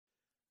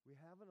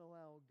haven't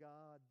allowed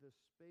God the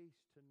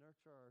space to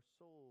nurture our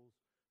souls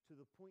to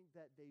the point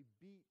that they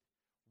beat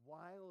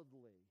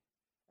wildly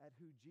at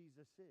who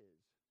Jesus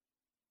is.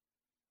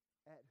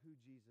 At who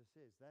Jesus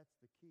is. That's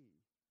the key.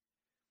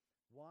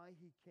 Why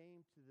he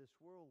came to this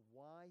world,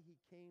 why he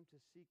came to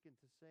seek and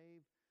to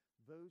save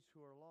those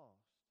who are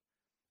lost.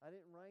 I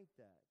didn't write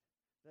that.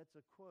 That's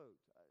a quote.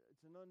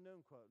 It's an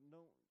unknown quote.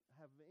 Don't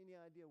have any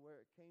idea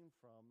where it came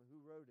from,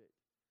 who wrote it.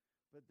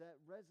 But that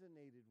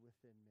resonated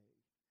within me.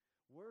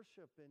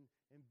 Worship and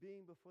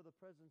being before the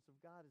presence of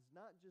God is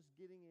not just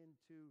getting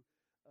into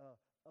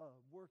a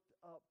worked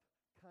up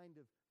kind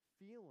of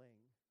feeling,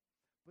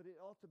 but it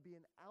ought to be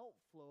an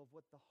outflow of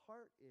what the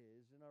heart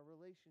is in our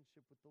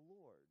relationship with the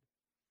Lord.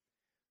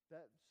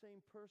 That same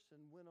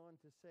person went on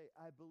to say,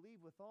 I believe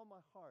with all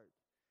my heart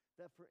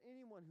that for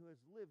anyone who has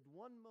lived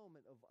one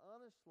moment of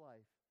honest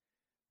life,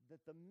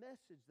 that the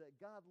message that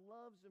God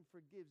loves and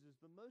forgives is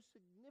the most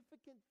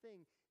significant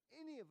thing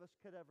any of us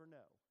could ever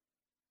know.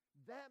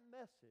 That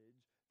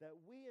message that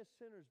we as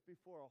sinners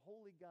before a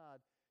holy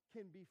God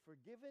can be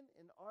forgiven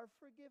and are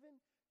forgiven,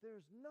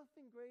 there's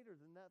nothing greater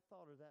than that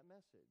thought or that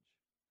message.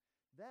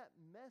 That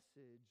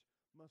message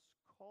must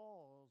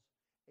cause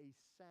a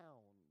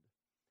sound,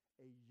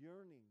 a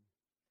yearning,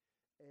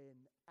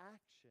 an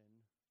action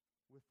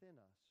within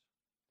us.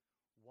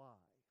 Why?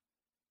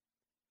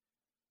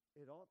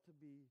 It ought to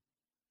be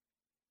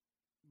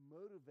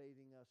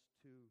motivating us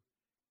to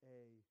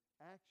a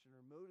action, or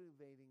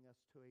motivating us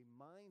to a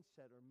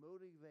mindset, or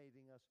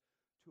motivating us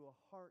to a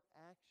heart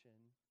action,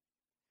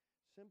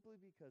 simply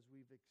because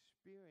we've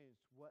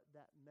experienced what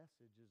that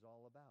message is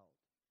all about.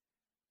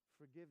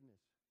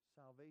 Forgiveness,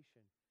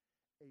 salvation,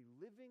 a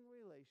living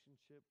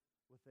relationship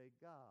with a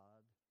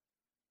God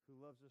who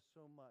loves us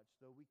so much.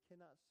 Though we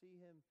cannot see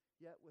him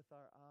yet with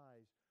our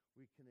eyes,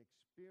 we can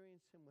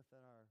experience him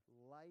within our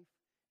life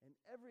and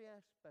every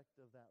aspect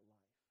of that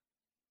life.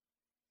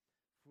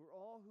 For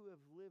all who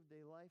have lived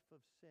a life of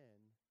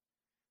sin,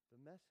 the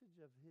message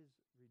of his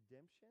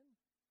redemption,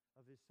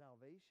 of his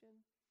salvation,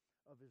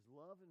 of his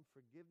love and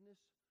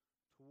forgiveness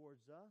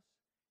towards us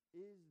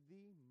is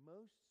the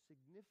most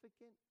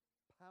significant,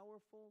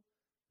 powerful,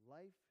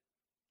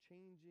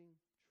 life-changing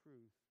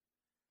truth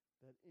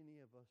that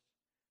any of us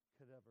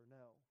could ever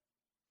know.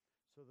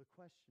 So the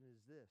question is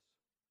this: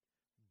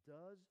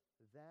 does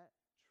that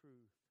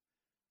truth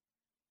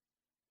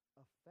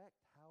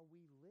affect how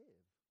we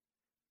live?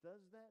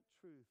 Does that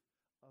truth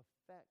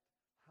affect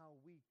how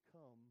we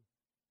come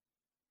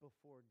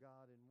before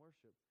God in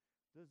worship?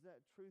 Does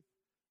that truth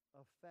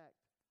affect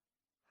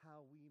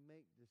how we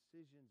make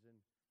decisions and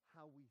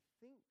how we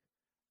think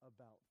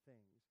about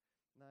things?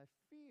 And I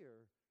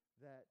fear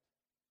that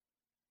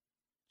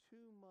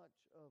too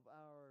much of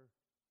our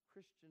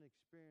Christian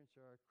experience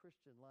or our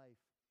Christian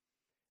life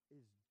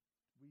is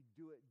we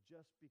do it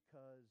just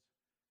because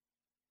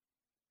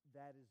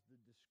that is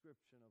the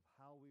description of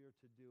how we are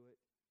to do it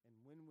and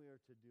when we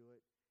are to do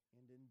it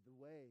and in the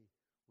way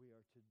we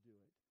are to do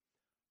it.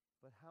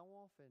 But how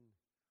often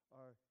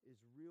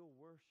is real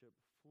worship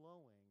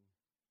flowing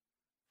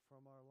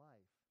from our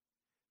life?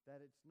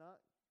 That it's not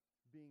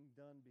being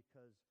done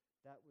because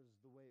that was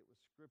the way it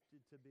was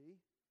scripted to be,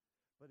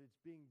 but it's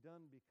being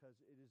done because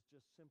it is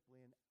just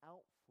simply an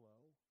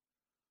outflow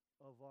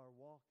of our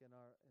walk in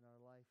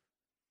our life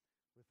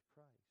with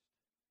Christ.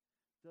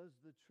 Does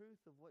the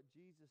truth of what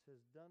Jesus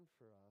has done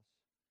for us,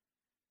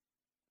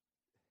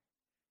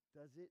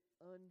 does it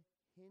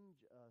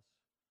unhinge us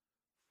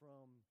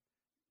from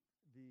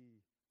the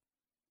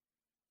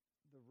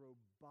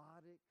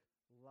robotic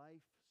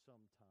life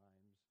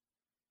sometimes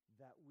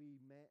that we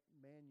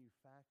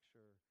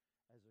manufacture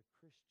as a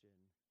Christian?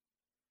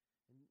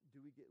 And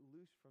do we get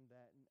loose from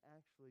that and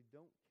actually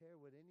don't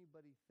care what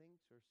anybody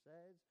thinks or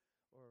says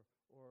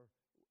or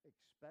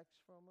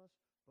expects from us,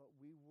 but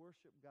we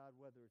worship God,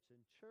 whether it's in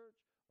church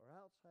or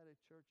outside of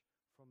church,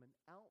 from an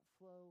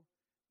outflow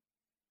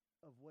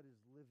of what is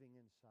living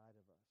inside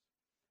of us?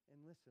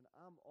 And listen,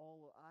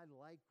 I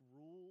like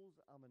rules.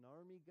 I'm an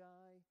army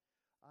guy.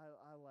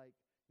 I like,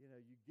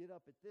 you get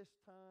up at this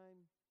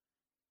time,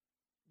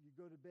 you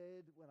go to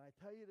bed when I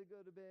tell you to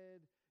go to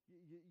bed.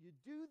 You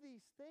do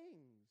these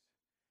things.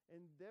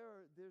 And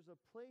there's a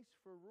place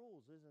for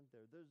rules, isn't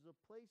there? There's a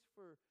place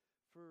for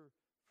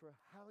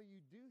how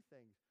you do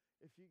things.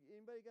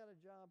 Anybody got a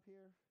job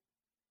here?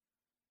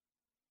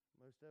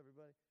 Most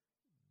everybody.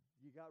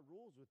 You got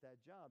rules with that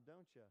job,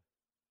 don't you?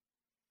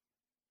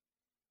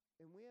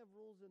 And we have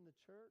rules in the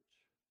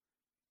church,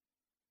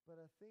 but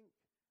I think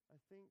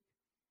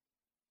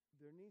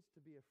there needs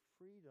to be a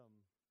freedom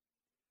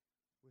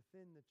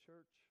within the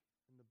church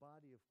and the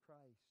body of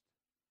Christ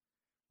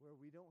where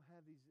we don't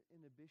have these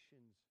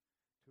inhibitions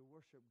to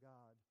worship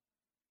God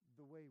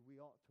the way we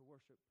ought to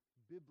worship,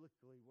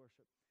 biblically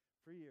worship.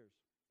 For years,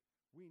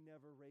 we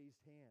never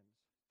raised hands,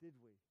 did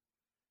we?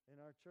 In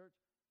our church,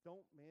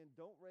 don't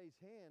raise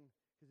hand,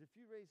 because if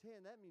you raise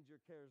hand, that means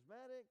you're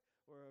charismatic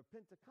or a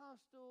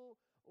Pentecostal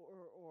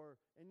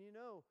and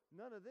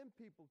none of them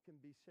people can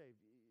be saved.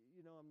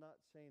 I'm not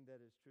saying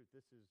that is truth.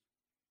 This is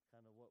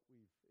kind of what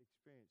we've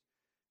experienced.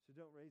 So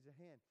don't raise a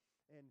hand.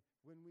 And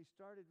when we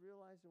started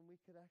realizing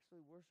we could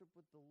actually worship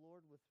with the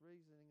Lord with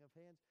raising of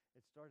hands,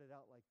 it started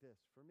out like this.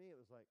 For me, it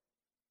was like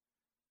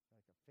a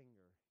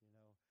finger,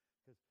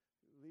 because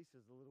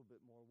Lisa's a little bit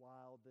more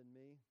wild than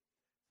me.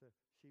 So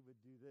she would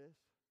do this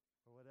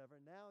or whatever.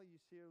 Now you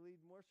see her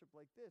lead worship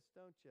like this,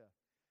 don't you?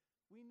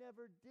 We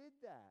never did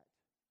that.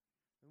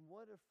 And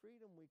what a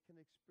freedom we can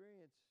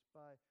experience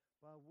by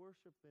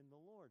worshiping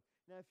the Lord.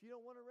 Now, if you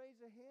don't want to raise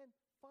a hand,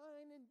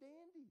 fine and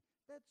dandy.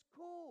 That's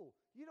cool.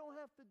 You don't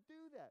have to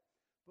do that.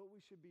 But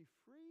we should be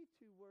free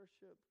to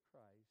worship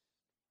Christ,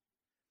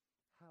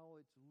 how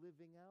it's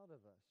living out of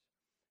us.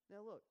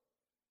 Now, look,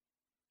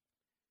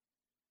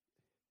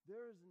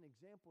 there is an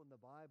example in the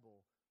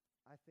Bible,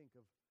 I think,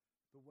 of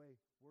the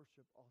way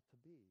worship ought to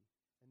be.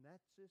 And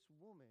that's this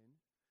woman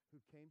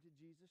who came to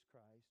Jesus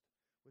Christ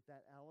with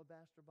that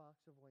alabaster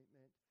box of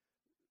ointment,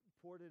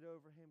 poured it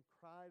over him,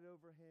 cried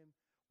over him,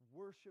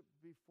 worshiped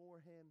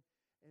before him,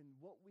 and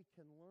what we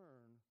can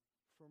learn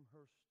from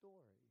her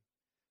story.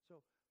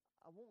 So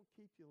I won't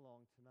keep you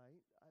long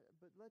tonight,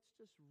 but let's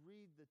just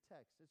read the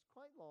text. It's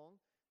quite long.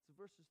 It's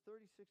verses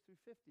 36 through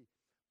 50.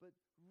 But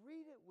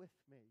read it with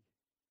me.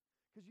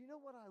 Because you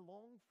know what I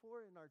long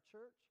for in our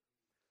church?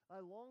 I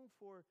long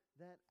for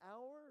that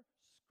our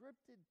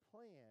scripted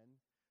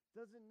plan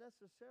doesn't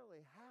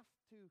necessarily have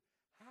to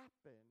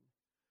happen,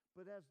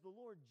 but as the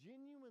Lord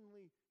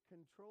genuinely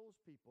controls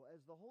people,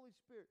 as the Holy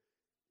Spirit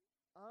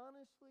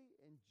honestly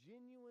and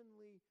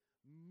genuinely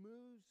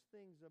moves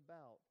things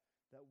about,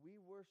 that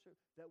we worship,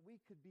 that we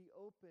could be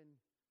open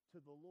to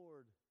the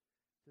Lord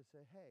to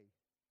say, hey,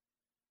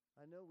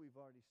 I know we've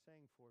already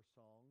sang 4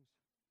 songs,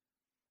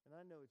 and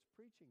I know it's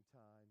preaching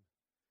time,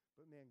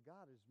 but man,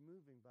 God is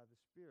moving by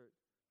the Spirit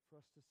for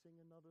us to sing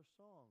another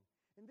song.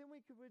 And then we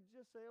would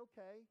just say,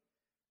 okay,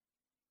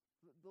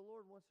 the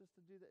Lord wants us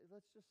to do that.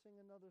 Let's just sing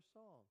another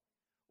song.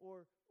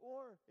 Or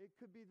it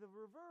could be the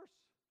reverse.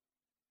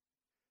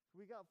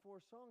 We got 4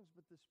 songs,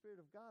 but the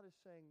Spirit of God is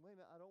saying, wait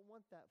a minute, I don't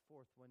want that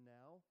 4th one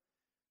now.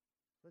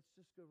 Let's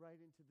just go right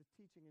into the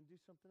teaching and do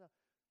something else.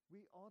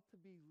 We ought to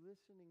be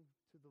listening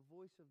to the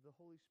voice of the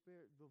Holy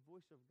Spirit, the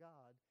voice of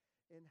God,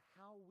 in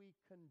how we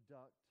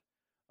conduct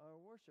our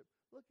worship.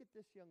 Look at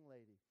this young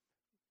lady.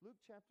 Luke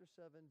chapter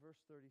 7, verse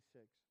 36.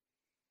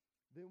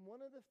 Then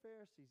one of the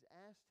Pharisees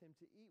asked him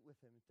to eat with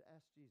him, to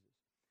ask Jesus.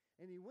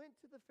 And he went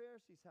to the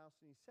Pharisee's house,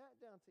 and he sat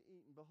down to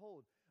eat. And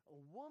behold, a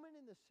woman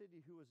in the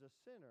city who was a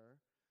sinner,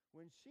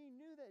 when she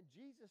knew that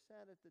Jesus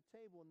sat at the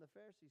table in the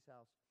Pharisee's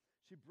house,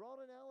 she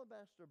brought an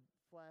alabaster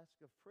flask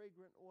of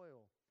fragrant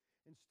oil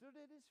and stood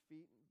at his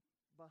feet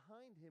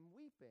behind him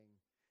weeping.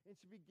 And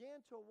she began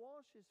to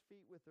wash his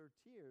feet with her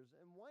tears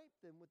and wiped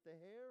them with the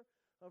hair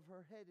of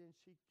her head. And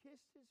she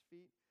kissed his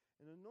feet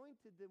and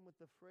anointed them with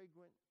the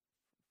fragrant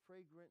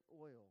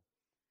oil.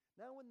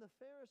 Now when the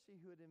Pharisee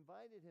who had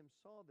invited him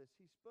saw this,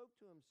 he spoke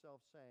to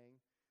himself, saying,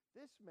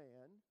 this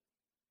man,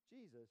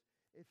 Jesus,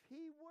 if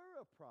he were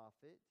a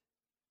prophet,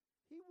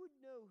 he would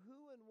know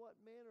who and what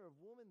manner of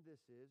woman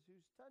this is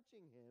who's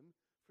touching him,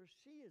 for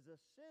she is a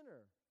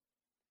sinner.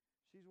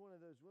 She's one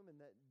of those women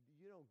that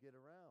you don't get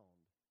around.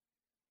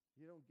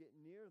 You don't get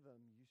near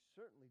them. You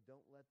certainly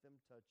don't let them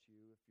touch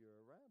you if you're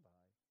a rabbi.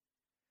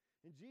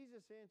 And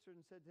Jesus answered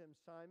and said to him,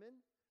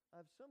 Simon, I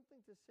have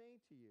something to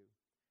say to you.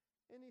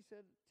 And he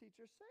said,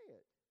 Teacher, say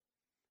it.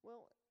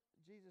 Well,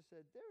 Jesus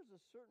said, there's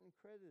a certain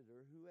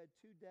creditor who had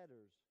 2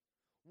 debtors.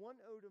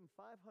 One owed him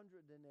 500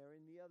 denarii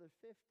and the other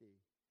 50.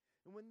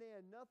 And when they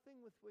had nothing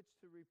with which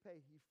to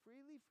repay, he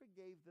freely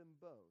forgave them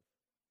both.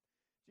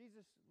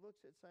 Jesus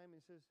looks at Simon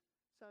and says,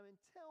 Simon,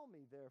 tell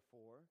me,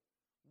 therefore,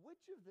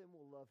 which of them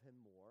will love him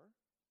more?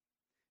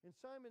 And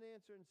Simon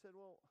answered and said,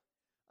 well,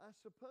 I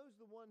suppose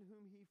the one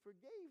whom he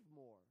forgave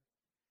more.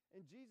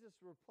 And Jesus'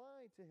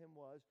 reply to him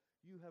was,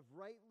 you have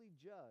rightly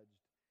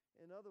judged.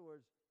 In other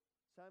words,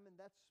 Simon,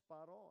 that's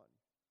spot on.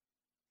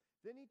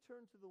 Then he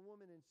turned to the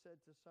woman and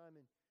said to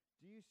Simon,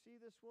 do you see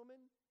this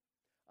woman?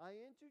 I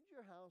entered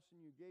your house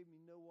and you gave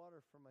me no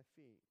water for my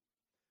feet,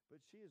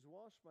 but she has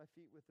washed my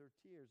feet with her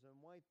tears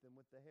and wiped them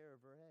with the hair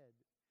of her head.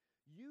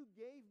 You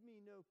gave me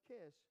no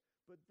kiss,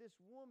 but this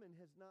woman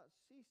has not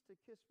ceased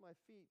to kiss my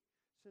feet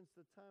since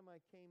the time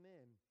I came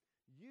in.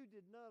 You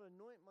did not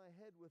anoint my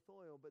head with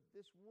oil, but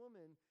this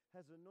woman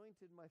has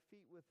anointed my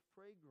feet with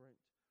fragrant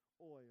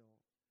oil.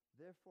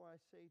 Therefore I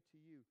say to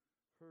you,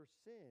 her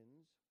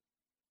sins,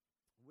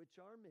 which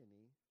are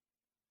many,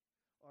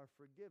 are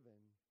forgiven,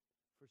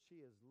 for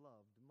she has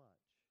loved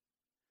much.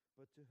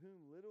 But to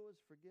whom little is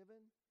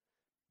forgiven,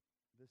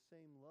 the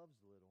same loves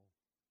little.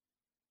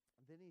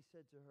 And then he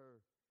said to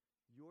her,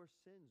 your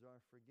sins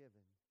are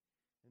forgiven.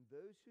 And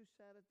those who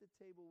sat at the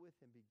table with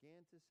him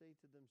began to say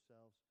to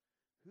themselves,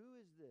 who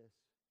is this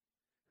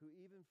who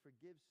even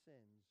forgives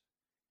sins?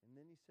 And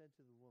then he said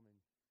to the woman,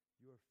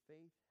 your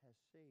faith has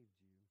saved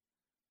you.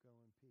 Go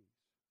in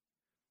peace.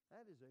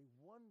 That is a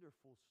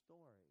wonderful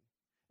story.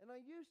 And I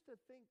used to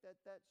think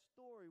that that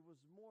story was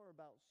more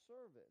about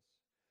service.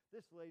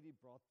 This lady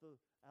brought the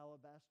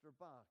alabaster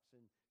box,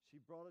 and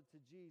she brought it to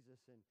Jesus,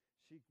 and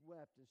she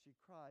wept, and she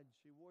cried, and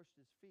she washed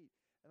his feet.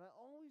 And I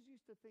always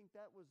used to think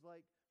that was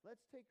like,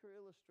 let's take her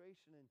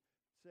illustration and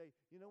say,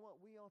 you know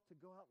what, we ought to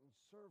go out and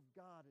serve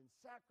God and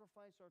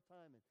sacrifice our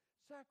time and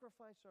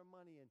sacrifice our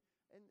money. And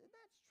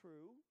that's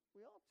true.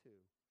 We ought to.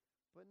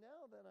 But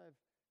now that I've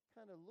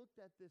kind of looked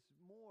at this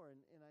more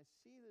and I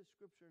see this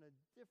scripture in a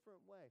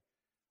different way,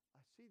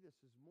 I see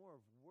this as more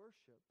of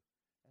worship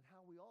and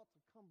how we ought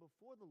to come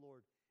before the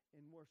Lord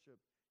in worship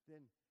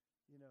than,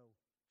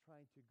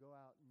 trying to go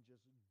out and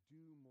just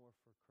do more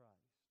for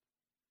Christ.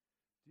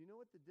 Do you know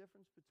what the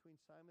difference between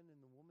Simon and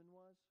the woman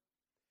was?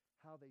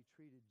 How they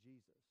treated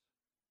Jesus.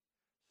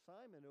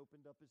 Simon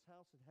opened up his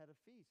house and had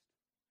a feast.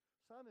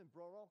 Simon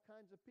brought all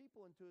kinds of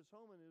people into his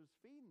home and he was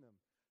feeding them.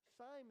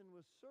 Simon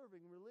was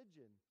serving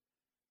religion.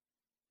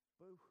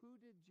 But who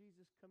did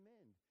Jesus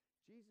commend?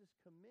 Jesus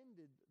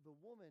commended the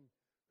woman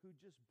who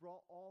just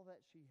brought all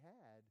that she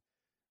had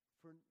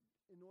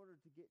in order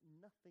to get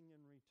nothing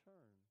in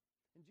return.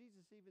 And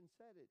Jesus even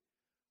said it,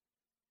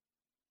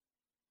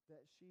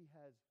 that she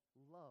has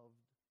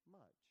loved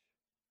much.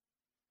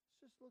 Let's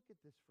just look at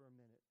this for a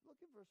minute.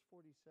 Look at verse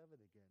 47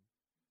 again.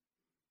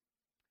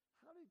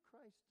 How did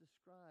Christ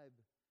describe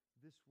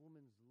this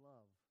woman's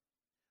love?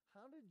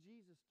 How did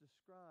Jesus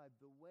describe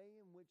the way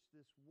in which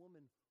this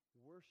woman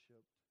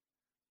worshiped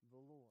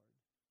the Lord?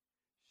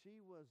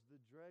 She was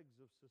the dregs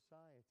of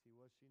society,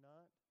 was she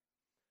not?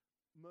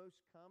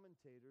 Most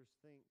commentators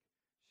think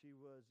she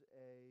was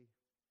a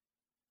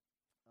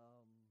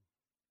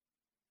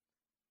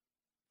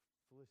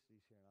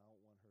Felicity's here, and I don't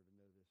want her to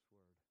know this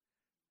word.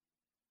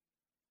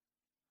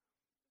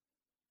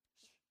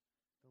 Shh.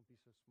 Don't be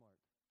so smart.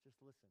 Just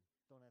listen.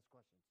 Don't ask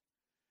questions.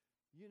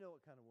 You know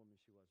what kind of woman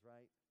she was,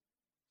 right?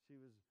 She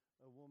was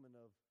a woman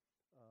of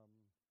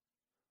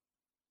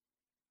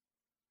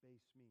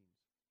base means.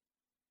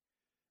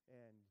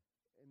 And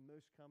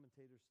most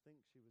commentators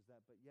think she was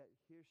that, but yet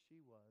here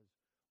she was,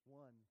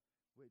 one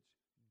which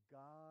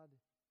God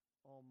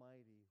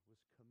Almighty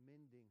was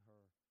commending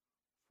her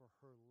for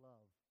her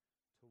love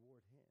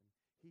toward him.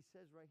 He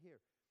says right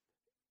here,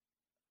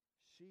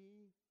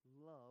 she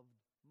loved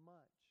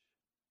much.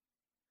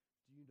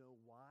 Do you know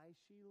why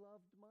she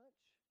loved much?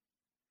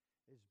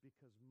 Is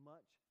because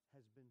much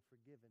has been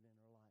forgiven in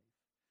her life.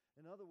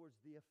 In other words,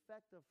 the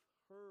effect of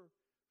her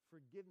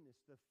forgiveness,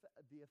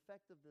 the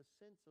effect of the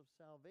sense of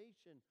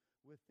salvation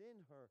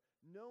within her,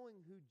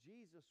 knowing who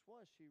Jesus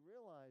was, she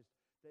realized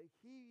that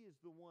he is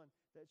the one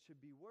that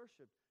should be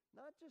worshiped,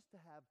 not just to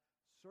have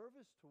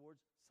service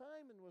towards.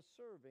 Simon was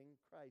serving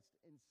Christ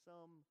in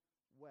some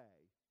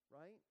way,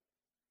 right?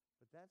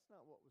 But that's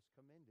not what was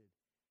commended.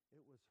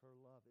 It was her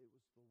love. It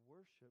was the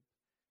worship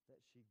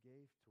that she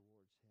gave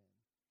towards him.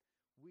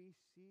 We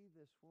see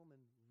this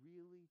woman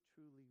really,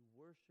 truly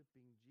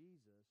worshiping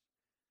Jesus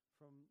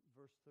from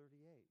verse 38.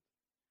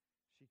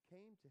 She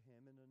came to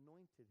him and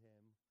anointed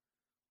him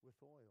with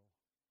oil.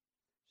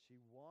 She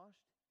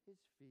washed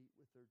his feet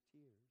with her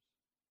tears.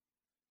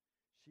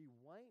 She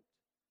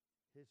wiped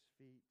his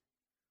feet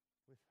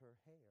with her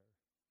hair.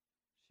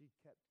 She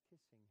kept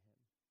kissing him.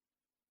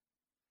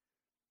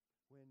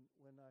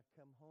 When I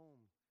come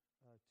home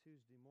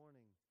Tuesday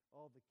morning,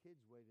 all the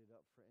kids waited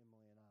up for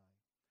Emily and I.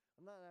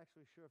 I'm not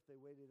actually sure if they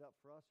waited up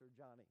for us or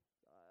Johnny.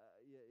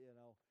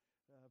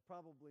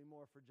 Probably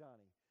more for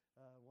Johnny,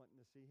 wanting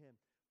to see him.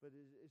 But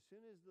as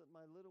soon as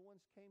my little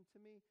ones came to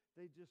me,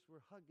 they just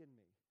were hugging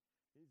me.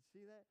 You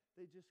see that?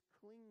 They just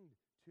clinged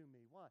to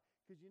me. Why?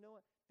 Because you know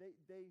what?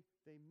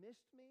 They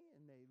missed me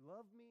and they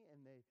loved me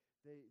and they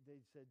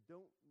said,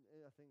 don't.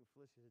 I think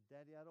Felicia said,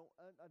 Daddy, I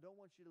don't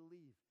want you to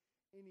leave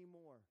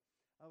anymore.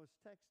 I was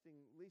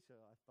texting Lisa.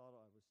 I thought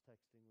I was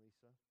texting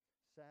Lisa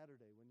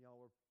Saturday when y'all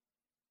were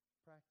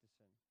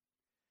practicing.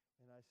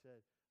 And I said,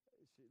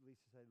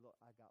 Lisa said, look,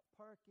 I got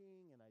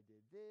parking and I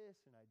did this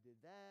and I did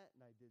that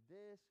and I did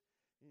this.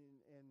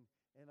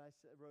 And I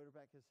wrote her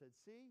back and said,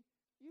 see,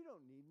 you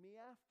don't need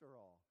me after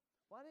all.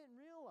 Well, I didn't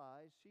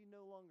realize she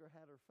no longer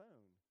had her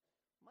phone.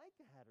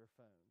 Micah had her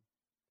phone.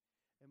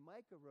 And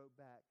Micah wrote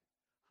back,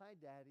 hi,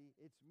 Daddy,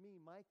 it's me,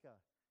 Micah,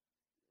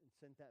 and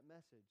sent that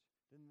message.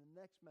 Then the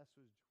next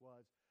message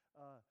was,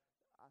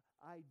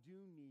 I do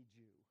need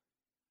you,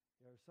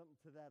 or something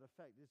to that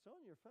effect. It's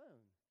on your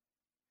phone.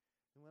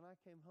 And when I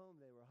came home,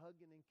 they were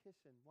hugging and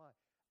kissing. Why?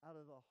 Out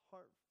of the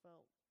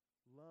heartfelt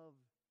love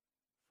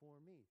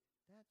for me.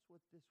 That's what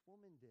this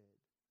woman did.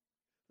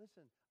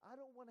 Listen, I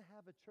don't want to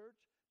have a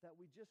church that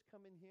we just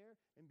come in here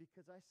and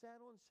because I sat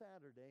on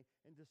Saturday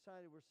and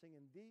decided we're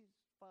singing these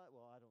 5,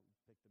 well, I don't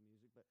pick the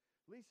music, but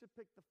Lisa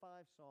picked the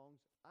 5 songs.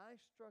 I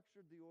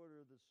structured the order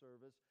of the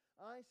service.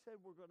 I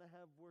said we're going to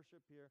have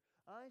worship here.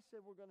 I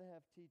said we're going to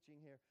have teaching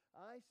here.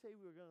 I say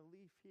we're going to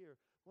leave here.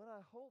 What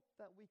I hope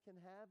that we can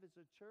have is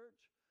a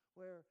church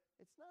where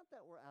it's not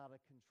that we're out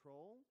of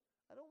control.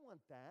 I don't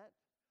want that.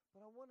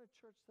 But I want a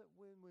church that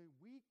when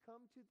we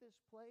come to this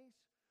place,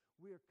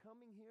 we are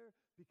coming here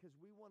because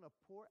we want to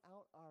pour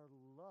out our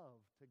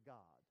love to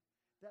God.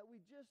 That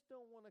we just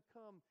don't want to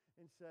come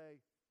and say,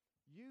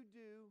 you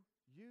do,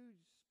 you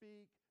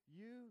speak,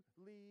 you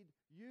lead,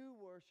 you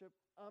worship.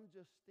 I'm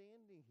just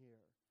standing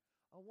here.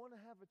 I want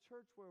to have a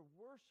church where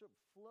worship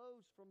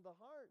flows from the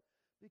heart.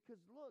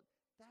 Because look,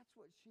 that's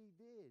what she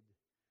did.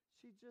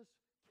 She just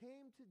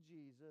came to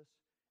Jesus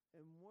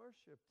and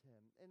worshiped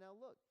him. And now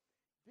look,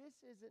 this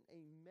isn't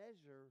a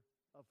measure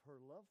of her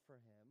love for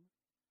him,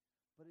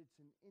 but it's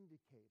an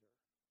indicator.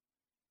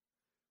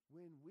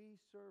 When we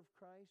serve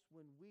Christ,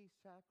 when we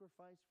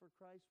sacrifice for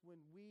Christ,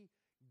 when we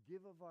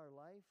give of our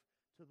life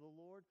to the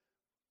Lord,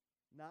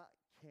 not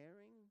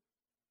caring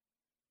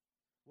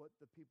what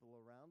the people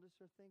around us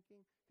are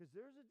thinking. Because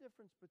there's a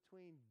difference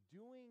between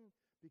doing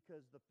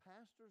because the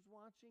pastor's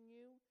watching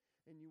you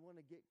and you want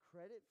to get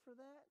credit for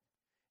that.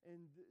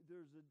 And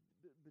there's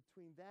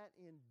between that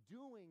and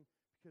doing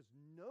because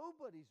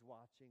nobody's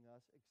watching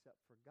us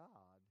except for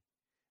God.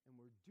 And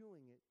we're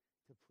doing it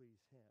to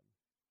please him.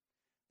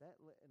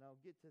 And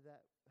I'll get to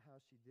that, how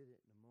she did it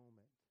in a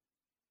moment.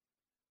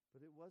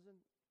 But it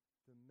wasn't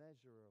the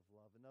measure of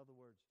love. In other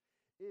words,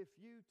 if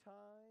you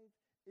tithe,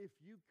 if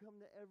you come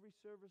to every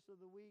service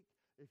of the week,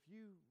 if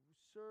you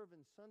serve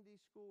in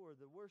Sunday school or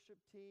the worship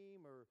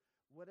team or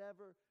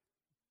whatever,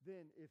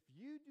 then if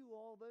you do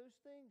all those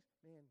things,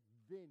 man,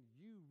 then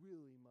you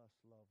really must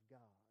love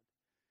God.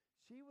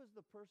 She was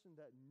the person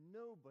that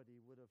nobody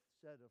would have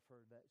said of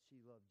her that she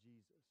loved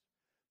Jesus.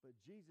 But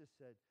Jesus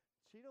said,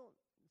 she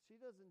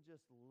doesn't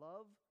just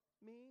love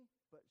me,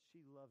 but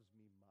she loves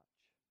me much.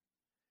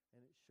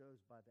 And it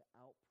shows by the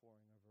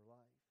outpouring of her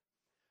life.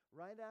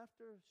 Right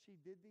after she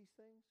did these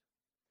things,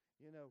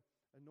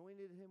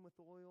 anointed him with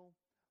oil,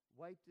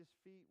 wiped his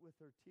feet with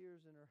her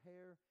tears and her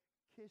hair,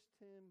 kissed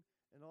him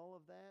and all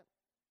of that.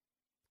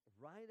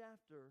 Right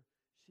after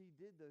she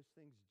did those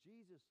things,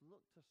 Jesus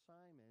looked to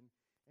Simon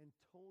and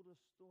told a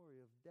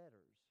story of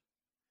debtors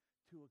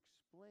to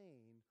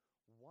explain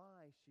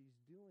why she's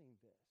doing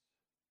this.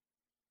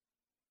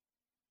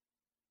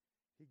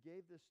 He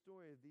gave the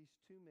story of these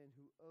two men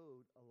who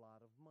owed a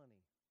lot of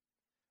money.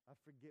 I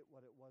forget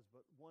what it was,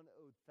 but one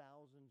owed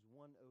thousands,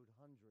 one owed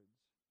hundreds.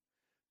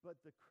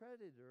 But the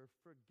creditor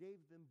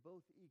forgave them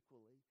both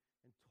equally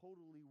and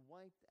totally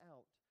wiped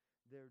out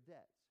their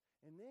debts.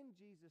 And then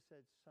Jesus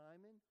said,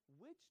 Simon,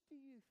 which do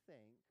you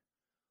think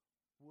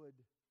would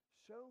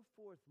show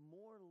forth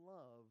more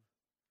love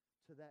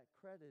to that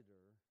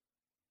creditor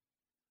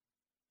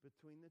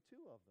between the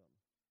two of them?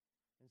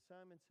 And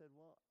Simon said,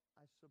 well,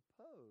 I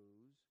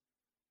suppose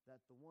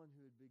that the one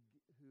who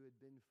had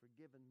been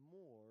forgiven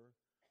more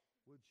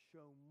would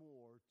show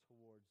more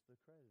towards the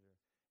creditor.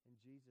 And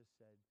Jesus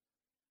said,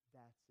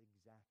 that's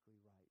exactly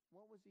right.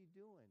 What was he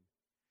doing?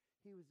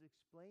 He was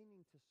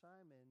explaining to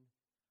Simon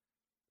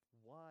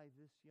why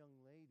this young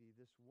lady,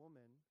 this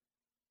woman,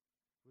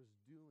 was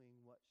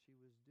doing what she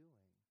was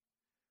doing.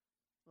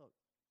 Look,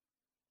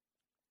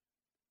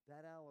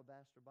 that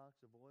alabaster box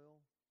of oil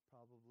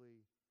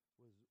probably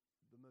was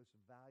the most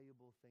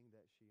valuable thing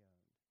that she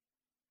owned.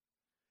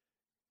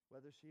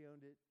 Whether she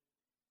owned it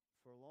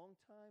for a long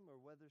time or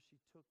whether she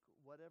took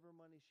whatever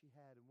money she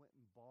had and went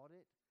and bought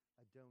it,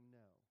 I don't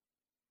know.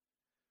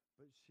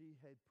 But she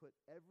had put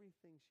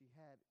everything she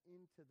had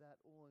into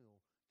that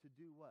oil to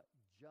do what?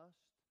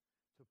 Just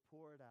to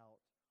pour it out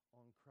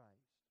on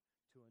Christ,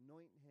 to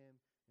anoint him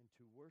and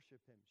to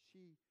worship him.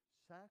 She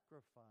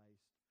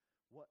sacrificed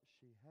what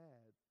she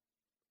had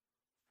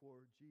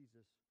for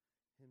Jesus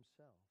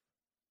himself.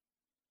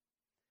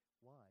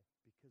 Why?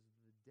 Because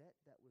the debt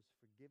that was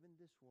forgiven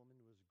this woman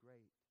was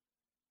great.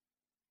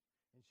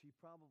 And she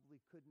probably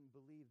couldn't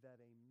believe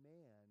that a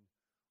man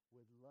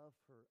would love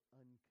her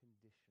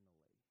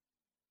unconditionally.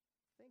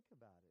 Think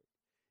about it.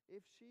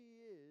 If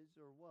she is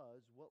or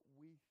was what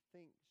we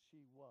think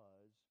she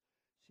was,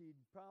 she'd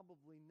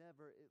probably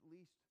never, at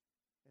least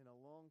in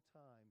a long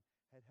time,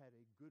 had had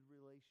a good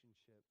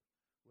relationship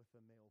with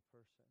a male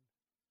person.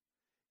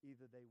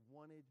 Either they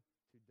wanted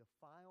to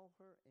defile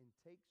her and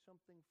take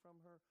something from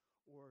her,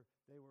 or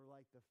they were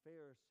like the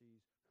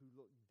Pharisees who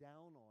looked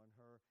down on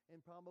her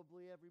and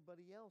probably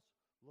everybody else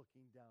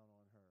looking down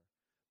on her.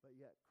 But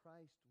yet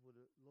Christ would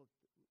have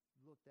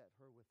looked at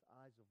her with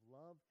eyes of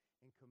love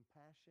and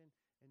compassion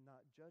and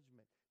not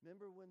judgment.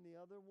 Remember when the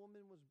other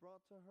woman was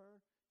brought to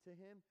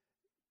him,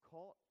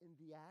 caught in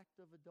the act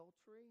of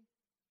adultery?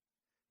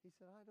 He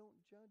said, I don't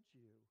judge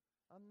you.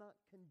 I'm not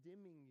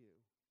condemning you.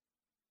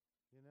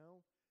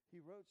 He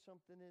wrote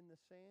something in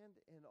the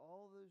sand and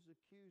all those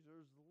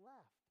accusers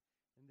left.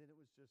 And then it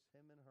was just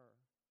him and her.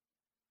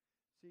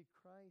 See,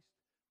 Christ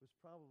was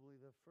probably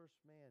the first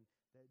man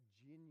that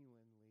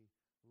genuinely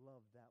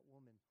loved that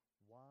woman.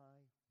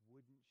 Why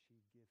wouldn't she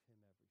give him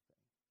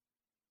everything?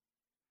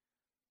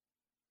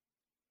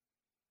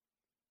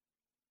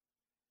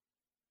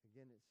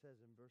 Again, it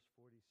says in verse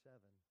 47,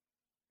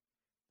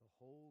 the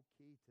whole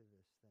key to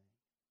this thing.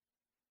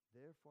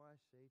 Therefore I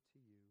say to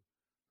you,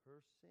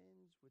 her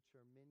sins, which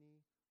are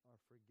many, are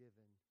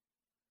forgiven,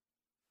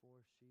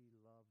 for she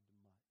loved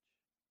much.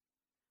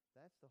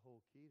 That's the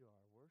whole key to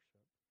our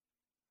worship.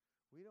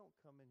 We don't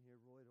come in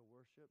here, Roy, to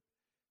worship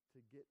to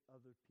get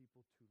other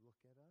people to look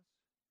at us.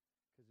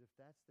 Because if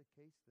that's the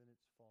case, then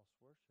it's false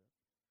worship.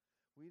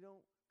 We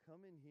don't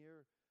come in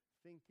here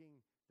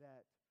thinking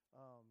that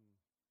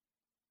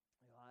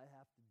I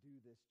have to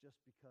do this just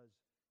because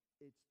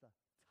it's the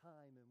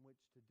time in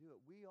which to do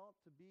it. We ought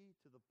to be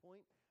to the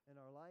point in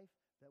our life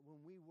that when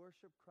we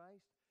worship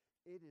Christ,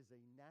 it is a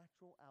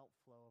natural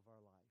outflow of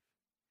our life.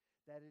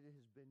 That it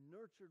has been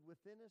nurtured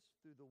within us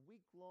through the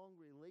week-long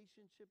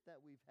relationship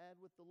that we've had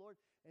with the Lord.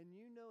 And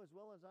you know as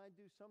well as I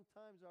do,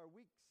 sometimes our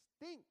week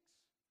stinks,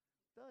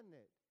 doesn't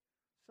it?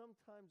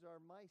 Sometimes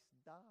our mice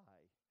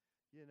die,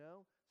 you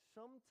know.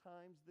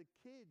 Sometimes the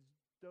kids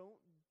don't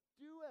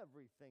do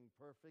everything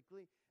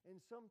perfectly,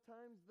 and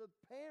sometimes the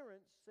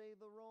parents say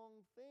the wrong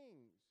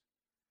things.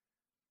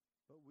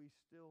 But we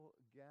still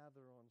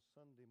gather on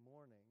Sunday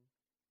morning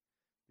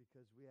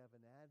because we have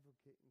an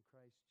advocate in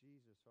Christ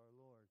Jesus our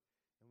Lord,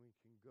 and we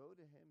can go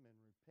to him and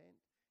repent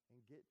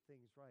and get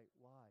things right.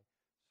 Why?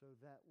 So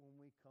that when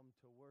we come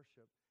to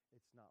worship,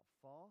 it's not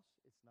false,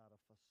 it's not a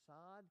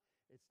facade,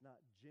 it's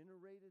not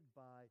generated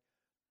by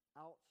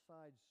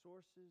outside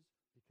sources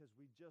because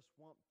we just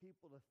want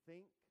people to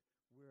think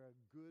we're a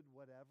good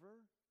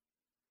whatever.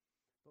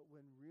 But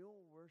when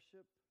real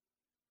worship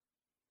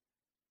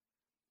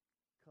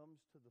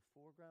comes to the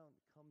foreground,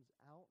 comes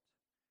out,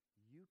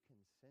 you can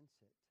sense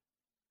it.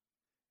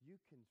 You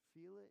can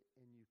feel it,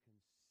 and you can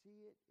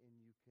see it, and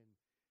you can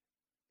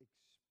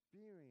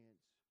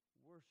experience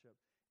worship.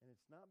 And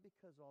it's not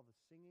because all the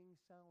singing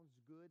sounds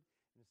good,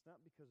 and it's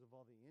not because of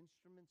all the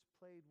instruments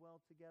played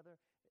well together.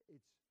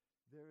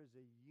 There is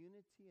a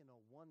unity and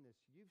a oneness.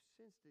 You've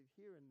sensed it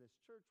here in this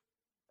church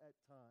at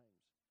times.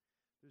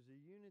 There's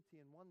a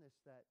unity and oneness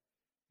that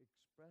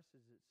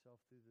expresses itself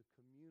through the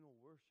communal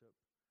worship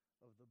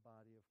of the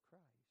body of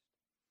Christ.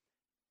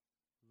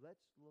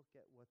 Let's look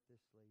at what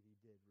this lady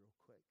did real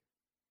quick,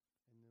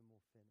 and then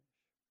we'll finish.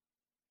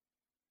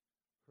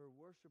 Her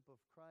worship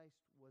of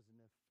Christ was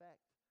an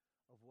effect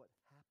of what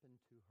happened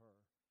to her.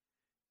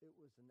 It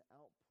was an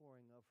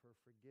outpouring of her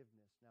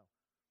forgiveness. Now,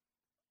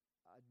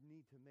 I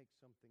need to make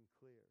something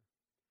clear.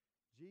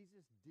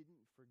 Jesus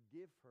didn't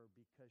forgive her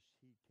because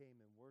she came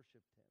and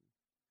worshiped him.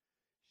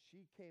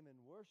 She came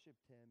and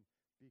worshiped him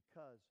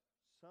because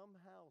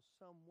somehow,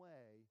 some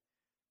way,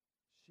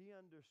 she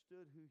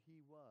understood who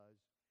he was,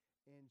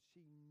 and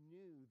she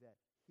knew that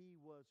he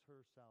was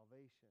her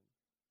salvation.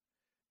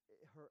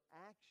 Her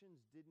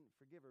actions didn't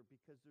forgive her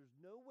because there's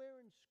nowhere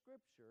in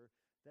Scripture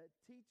that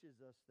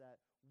teaches us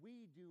that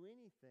we do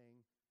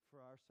anything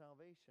for our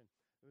salvation.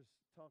 I was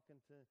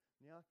talking to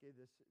Nyake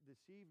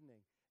this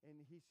evening, and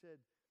he said,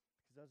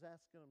 because I was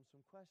asking him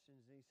some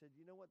questions, and he said,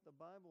 you know what, the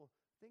Bible,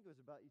 I think it was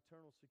about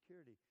eternal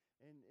security,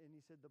 and he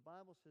said the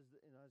Bible says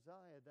that in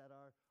Isaiah that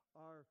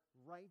our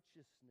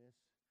righteousness,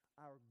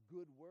 our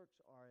good works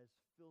are as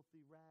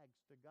filthy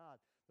rags to God.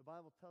 The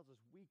Bible tells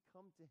us we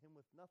come to him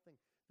with nothing.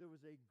 There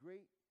was a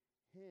great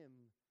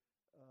hymn,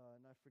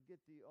 and I forget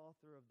the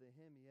author of the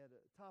hymn. He had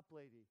a top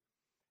lady.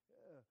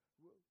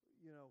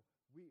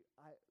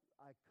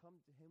 I come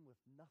to him with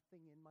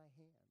nothing in my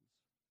hands.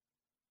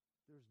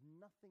 There's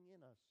nothing in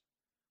us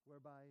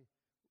whereby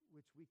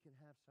which we can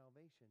have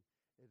salvation.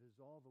 It is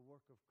all the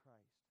work of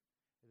Christ.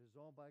 It is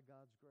all by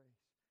God's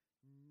grace.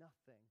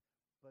 Nothing.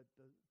 But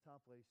the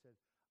top lady said,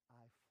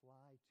 I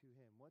fly to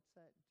him. What's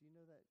that? Do you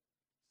know that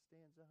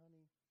stanza,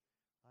 honey?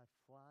 I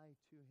fly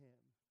to him.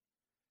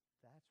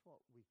 That's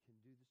what we can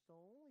do. That's the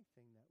only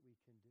thing that we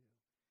can do.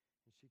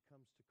 And she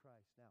comes to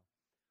Christ. Now,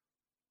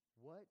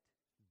 what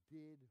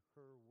did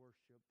her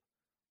worship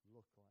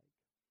look like?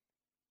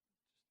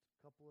 Just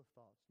a couple of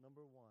thoughts.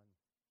 Number one,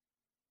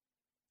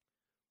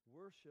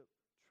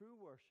 true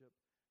worship,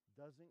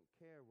 doesn't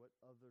care what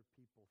other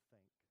people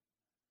think.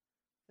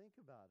 Think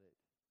about it.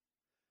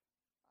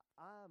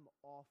 I'm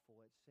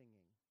awful at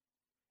singing,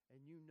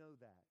 and you know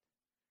that.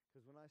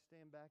 Because when I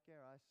stand back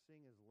there, I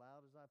sing as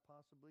loud as I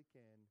possibly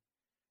can,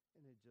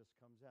 and it just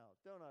comes out.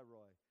 Don't I,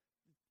 Roy?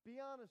 Be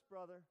honest,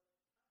 brother.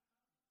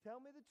 Tell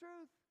me the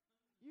truth.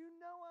 You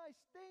know I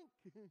stink.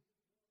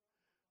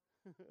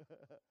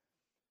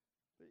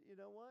 But you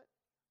know what?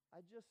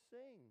 I just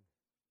sing.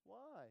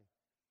 Why?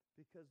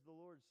 Because the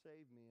Lord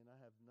saved me, and I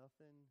have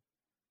nothing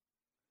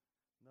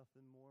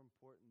more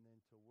important than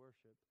to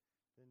worship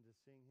than to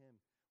sing him.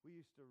 We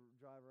used to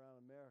drive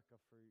around America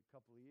for a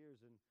couple of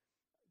years, and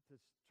to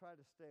try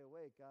to stay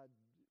awake, I'd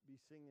be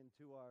singing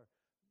to our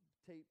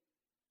tape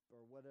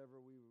or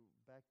whatever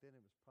back then it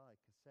was probably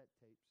cassette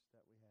tapes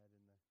that we had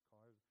in the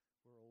cars.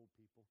 We're old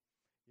people,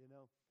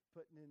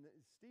 putting in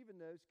Stephen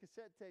knows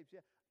cassette tapes.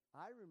 Yeah,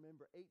 I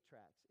remember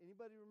 8-tracks.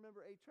 Anybody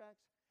remember 8-tracks?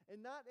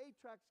 And not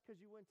 8-tracks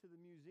because you went to the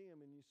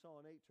museum and you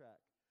saw an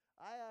 8-track.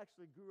 I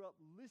actually grew up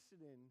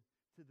listening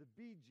to the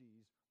Bee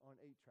Gees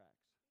on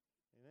 8-tracks.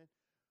 Amen?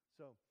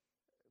 So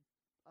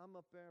I'm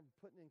up there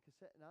putting in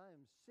cassette, and I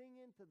am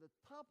singing to the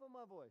top of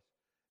my voice.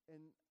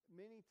 And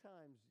many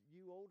times,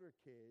 you older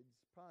kids,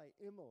 probably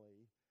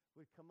Emily,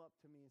 would come up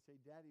to me and say,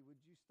 Daddy,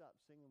 would you stop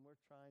singing? We're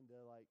trying to,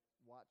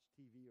 watch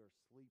TV or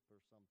sleep or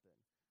something.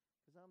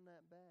 Because I'm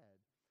that bad.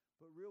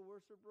 But real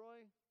worship,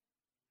 Roy,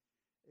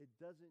 it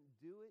doesn't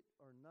do it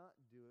or not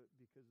do it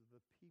because of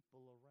the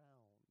people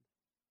around.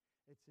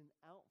 It's an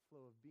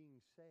outflow of being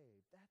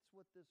saved. That's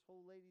what this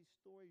whole lady's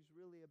story is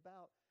really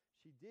about.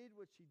 She did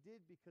what she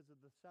did because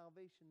of the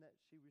salvation that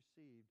she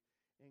received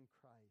in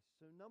Christ.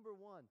 So number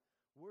one,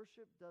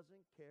 worship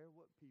doesn't care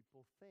what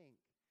people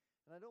think.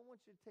 And I don't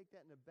want you to take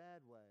that in a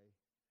bad way,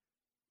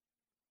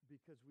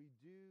 because we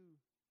do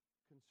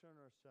concern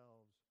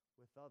ourselves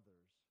with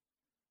others.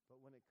 But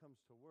when it comes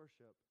to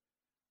worship,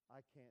 I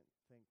can't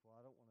think, well,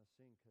 I don't want to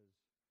sing because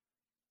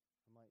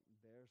I might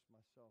embarrass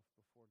myself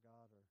before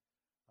God, or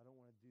I don't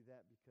want to do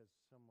that because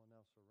someone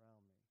else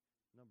around me.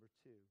 Number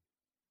two,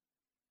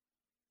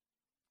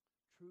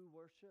 true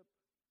worship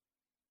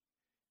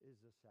is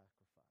a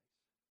sacrifice.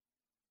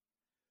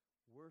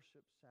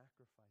 Worship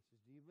sacrifices.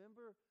 Do you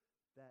remember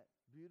that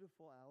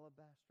beautiful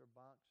alabaster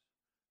box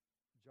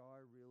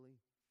jar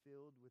really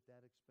filled with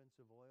that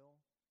expensive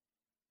oil?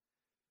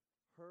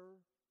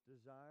 Her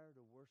desire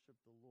to worship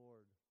the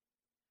Lord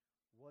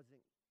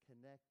wasn't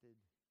connected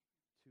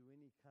to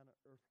any kind of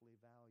earthly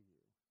value.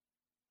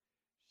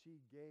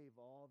 She gave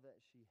all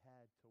that she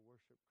had to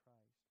worship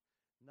Christ.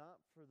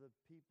 Not for the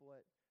people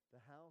at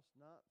the house,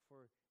 not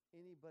for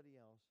anybody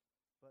else,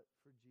 but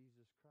for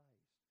Jesus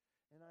Christ.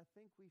 And I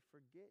think we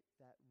forget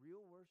that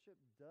real worship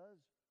does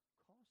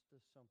cost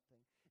us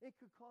something. It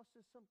could cost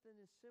us something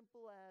as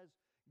simple as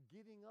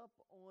getting up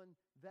on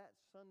that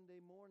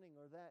Sunday morning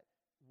or that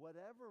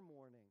whatever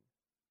morning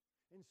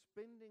and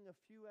spending a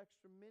few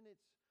extra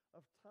minutes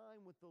of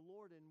time with the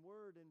Lord in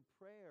word and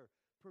prayer,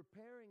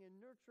 preparing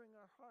and nurturing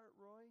our heart,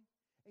 Roy,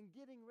 and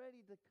getting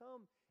ready to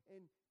come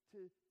and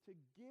to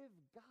give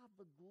God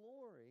the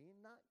glory and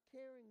not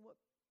caring what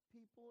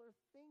people are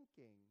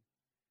thinking.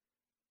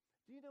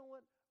 Do you know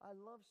what I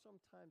love?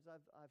 Sometimes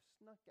I've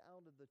snuck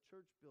out of the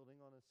church building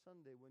on a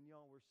Sunday when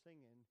y'all were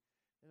singing,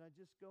 and I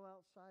just go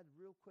outside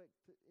real quick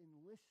and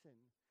listen.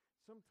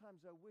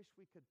 Sometimes I wish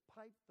we could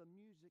pipe the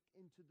music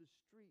into the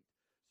street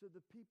so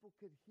the people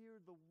could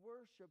hear the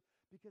worship,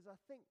 because I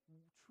think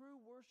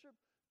true worship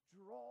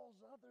draws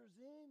others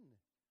in,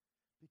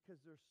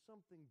 because there's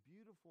something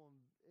beautiful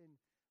and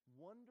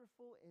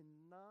wonderful and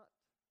not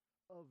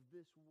of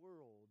this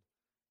world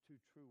to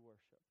true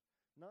worship.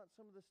 Not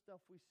some of the stuff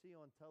we see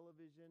on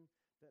television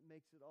that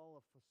makes it all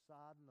a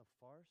facade and a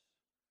farce,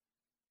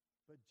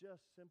 but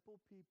just simple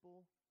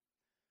people,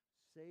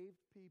 saved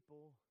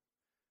people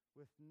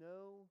with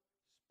no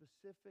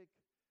specific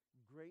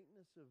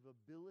greatness of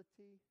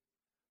ability,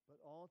 but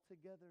all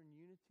together in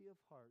unity of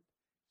heart,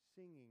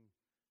 singing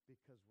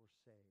because we're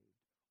saved,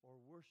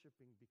 or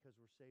worshiping because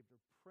we're saved,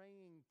 or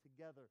praying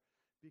together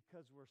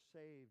because we're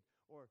saved,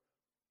 or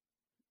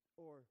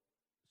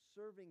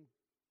serving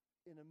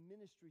in a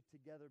ministry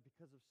together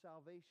because of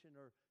salvation,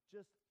 or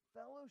just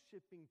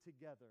fellowshipping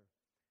together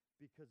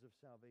because of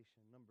salvation.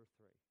 Number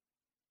three,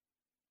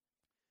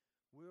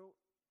 real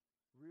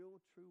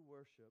true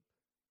worship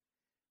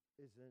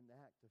is an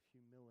act of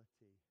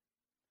humility,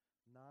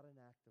 not an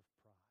act of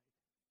pride.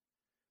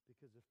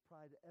 Because if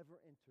pride ever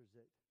enters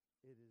it,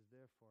 it is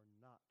therefore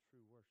not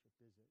true worship,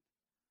 is it?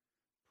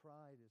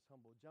 Pride is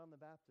humble. John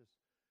the Baptist,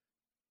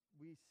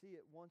 we see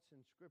it once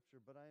in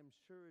Scripture, but I am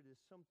sure it is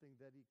something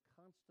that he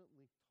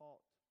constantly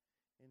taught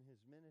in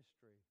his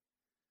ministry,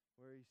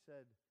 where he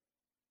said,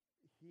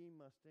 he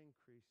must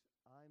increase,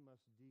 I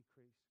must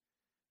decrease.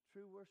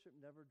 True worship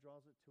never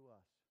draws it to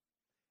us.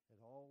 It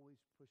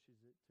always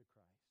pushes it to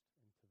Christ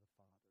and to the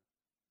Father.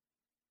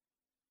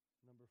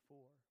 Number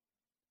four,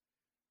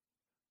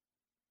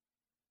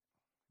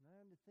 and I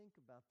had to think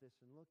about this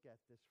and look at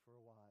this for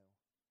a while,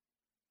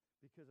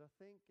 because I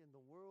think in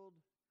the world,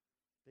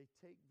 they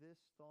take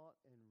this thought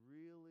and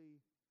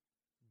really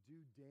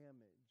do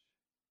damage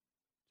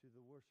to the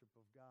worship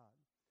of God.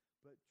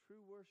 But true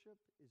worship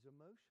is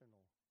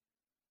emotional.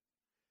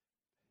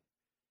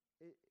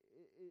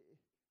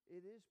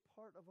 It is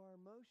part of our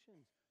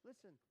emotions.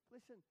 Listen,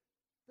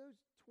 those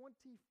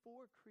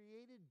 24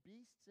 created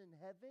beasts in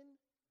heaven,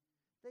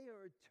 they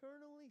are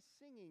eternally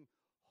singing,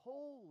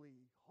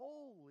 holy,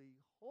 holy,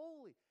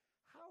 holy.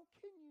 How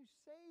can you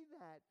say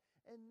that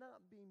and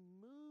not be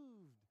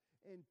moved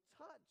and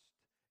touched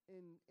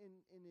and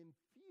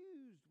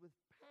infused with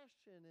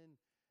passion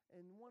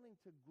and wanting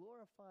to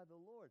glorify the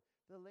Lord?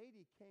 The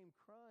lady came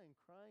crying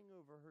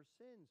over her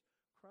sins,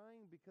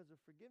 crying because of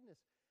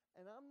forgiveness.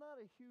 And I'm not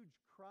a huge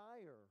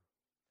crier.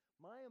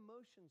 My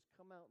emotions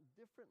come out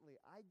differently.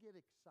 I get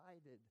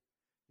excited,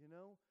 you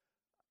know.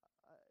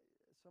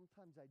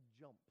 Sometimes I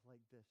jump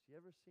like this. You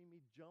ever see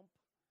me jump?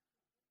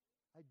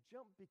 I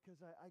jump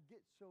because I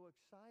get so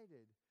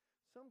excited.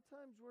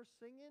 Sometimes we're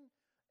singing,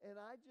 and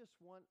I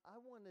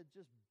want to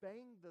just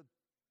bang the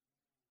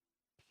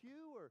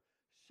pew or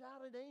shout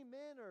an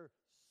amen or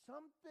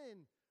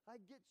something. I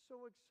get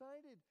so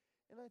excited.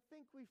 And I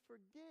think we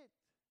forget,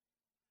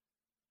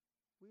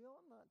 we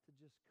ought not to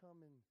just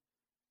come and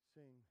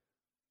sing,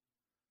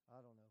 I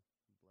don't know,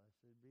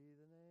 blessed be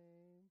the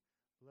name,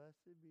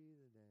 blessed be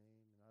the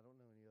name. And I don't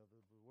know any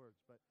other words,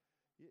 but,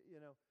 you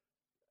know,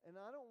 and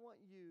I don't want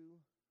you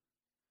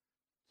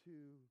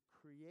to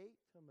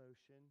create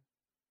emotion,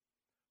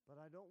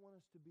 but I don't want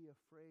us to be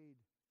afraid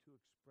to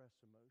express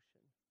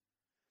emotion.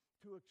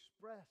 To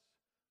express,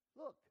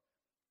 look,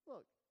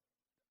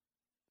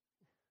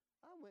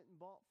 I went and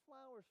bought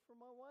flowers for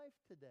my wife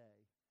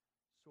today.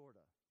 Sort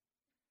of.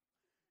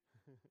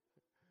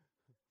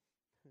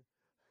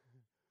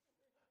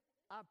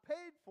 I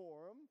paid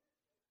for them,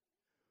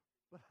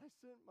 but I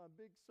sent my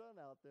big son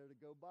out there to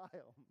go buy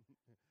them.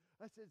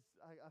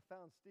 I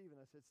found Stephen.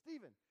 I said,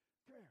 Stephen,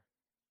 come here.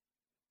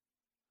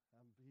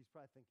 He's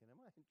probably thinking,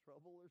 am I in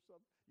trouble or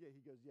something? Yeah,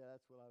 he goes, yeah,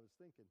 that's what I was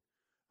thinking.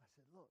 I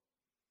said, look,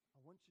 I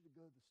want you to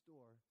go to the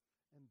store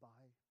and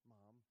buy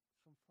Mom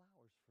some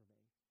flowers for me.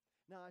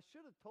 Now, I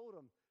should have told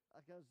him,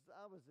 because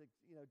I was,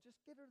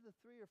 just get her the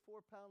 3 or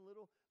 4 pound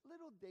little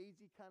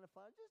daisy kind of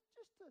flower,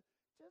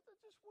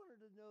 just want her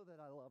to know that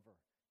I love her.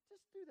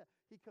 Just do that.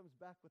 He comes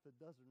back with a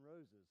dozen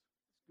roses.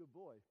 He's a good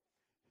boy,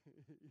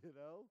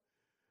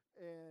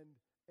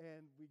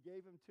 And we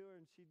gave him to her,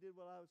 and she did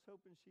what I was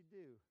hoping she'd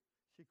do.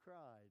 She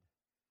cried.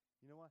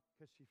 You know why?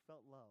 Because she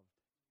felt loved.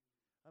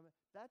 I mean,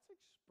 that's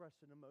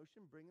expressing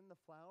emotion, bringing the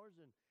flowers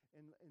and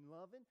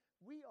loving.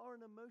 We are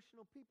an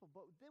emotional people,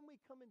 but then we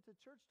come into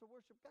church to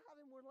worship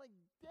God, and we're like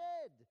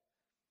dead.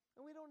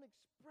 And we don't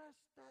express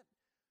that,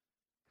 God,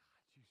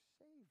 you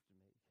saved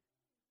me.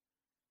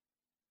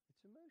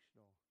 It's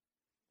emotional.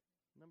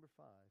 Number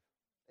 5.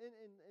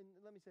 And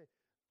let me say,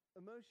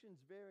 emotions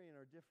vary and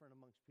are different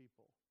amongst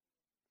people.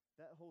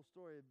 That whole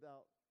story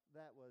about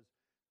that was,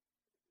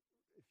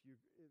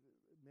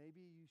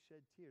 maybe you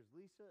shed tears.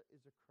 Lisa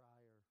is a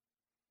crier.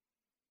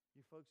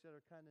 You folks that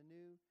are kind of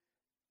new,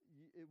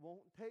 it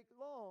won't take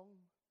long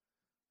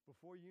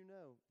before you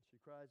know.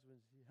 She cries when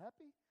she's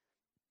happy.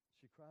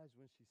 She cries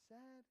when she's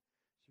sad.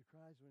 She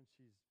cries when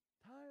she's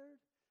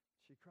tired.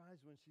 She cries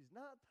when she's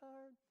not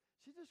tired.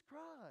 She just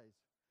cries.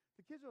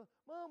 The kids are,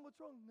 Mom, what's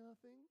wrong?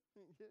 Nothing.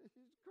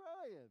 She's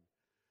crying.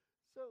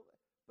 So,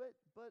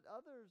 but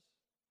others,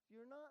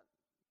 you're not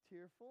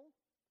tearful.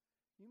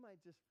 You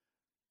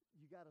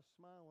got a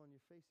smile on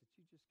your face that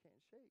you just can't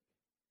shake.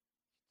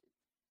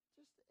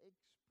 Just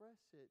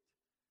express it,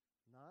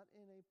 not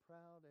in a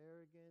proud,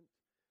 arrogant,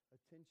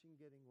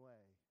 attention-getting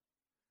way,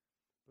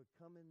 but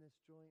come in this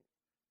joint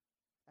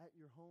at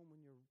your home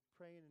when you're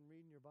praying and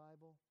reading your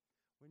Bible,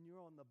 when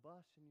you're on the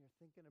bus and you're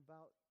thinking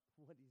about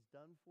what He's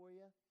done for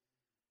you,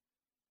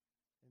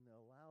 and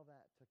allow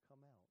that to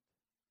come out,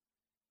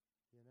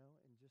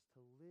 and just to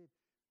live.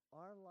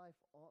 Our life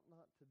ought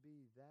not to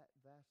be that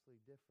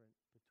vastly different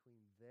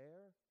between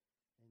there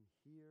and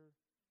here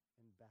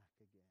and back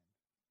again.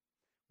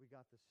 We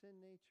got the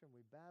sin nature, and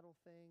we battle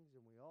things,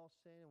 and we all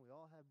sin, and we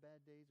all have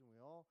bad days, and we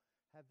all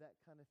have that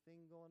kind of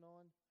thing going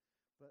on.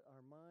 But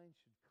our mind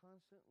should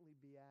constantly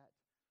be at,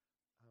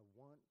 I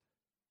want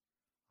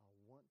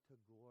to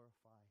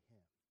glorify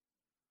Him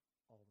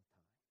all the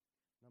time.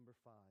 Number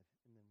 5,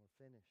 and then we're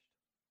finished.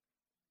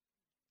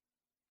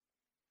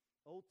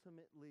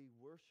 Ultimately,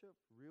 worship,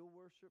 real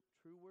worship,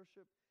 true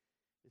worship,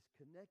 is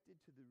connected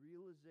to the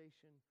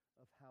realization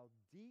of how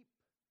deep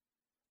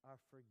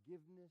our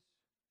forgiveness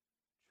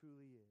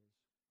truly is.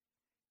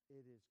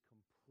 It is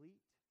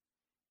complete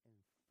and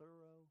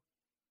thorough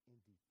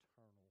and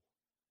eternal.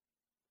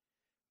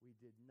 We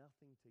did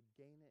nothing to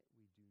gain it.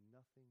 We do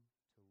nothing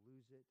to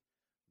lose it.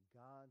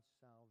 God's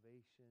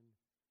salvation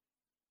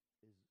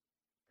is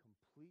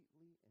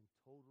completely and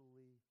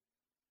totally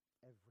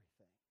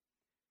everything.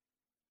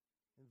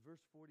 In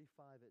verse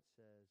 45 it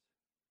says,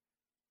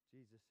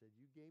 Jesus said,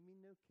 you gave me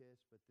no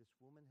kiss, but this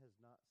woman has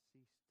not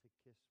ceased to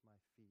kiss my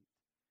feet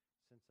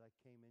since I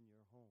came in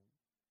your home.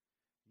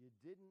 You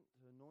didn't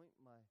anoint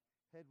my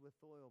head with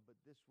oil, but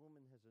this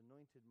woman has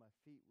anointed my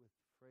feet with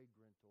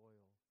fragrant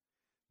oil.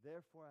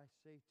 Therefore I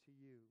say to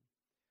you,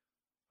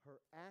 her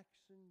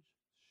actions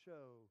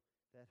show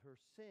that her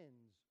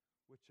sins,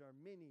 which are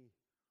many,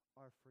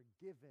 are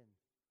forgiven,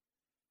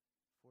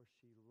 for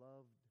she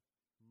loved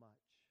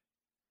much.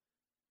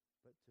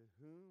 But to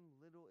whom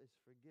little is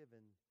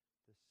forgiven,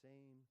 the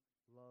same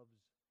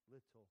loves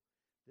little.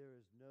 There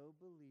is no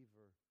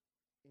believer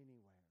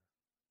anywhere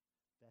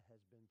that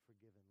has been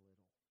forgiven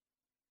little.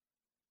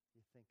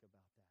 You think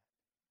about that.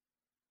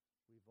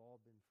 We've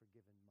all been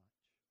forgiven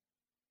much.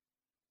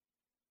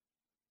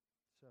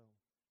 So,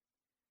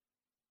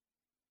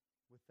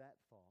 with that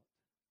thought,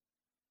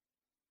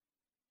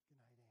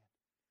 good night, Ann.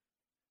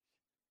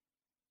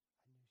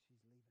 I knew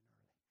she's leaving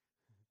early.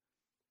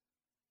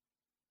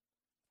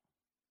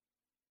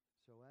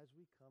 So as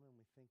we come and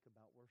we think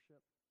about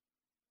worship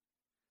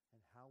and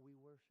how we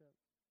worship,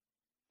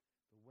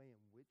 the way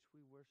in which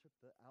we worship,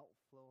 the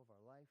outflow of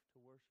our life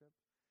to worship,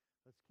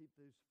 let's keep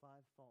those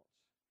 5 thoughts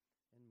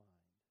in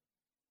mind.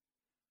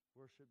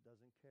 Worship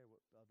doesn't care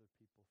what other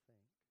people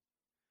think.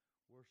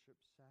 Worship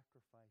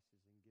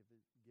sacrifices and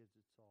gives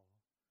its all.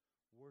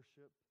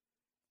 Worship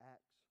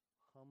acts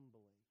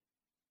humbly.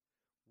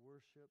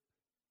 Worship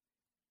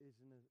is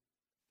an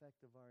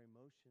effect of our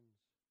emotions.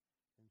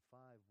 And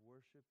 5,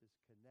 worship is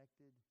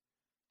connected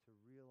to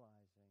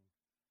realizing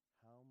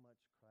how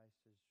much Christ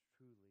has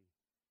truly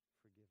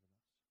forgiven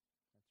us. Let's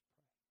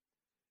pray.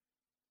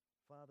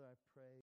 Father, I pray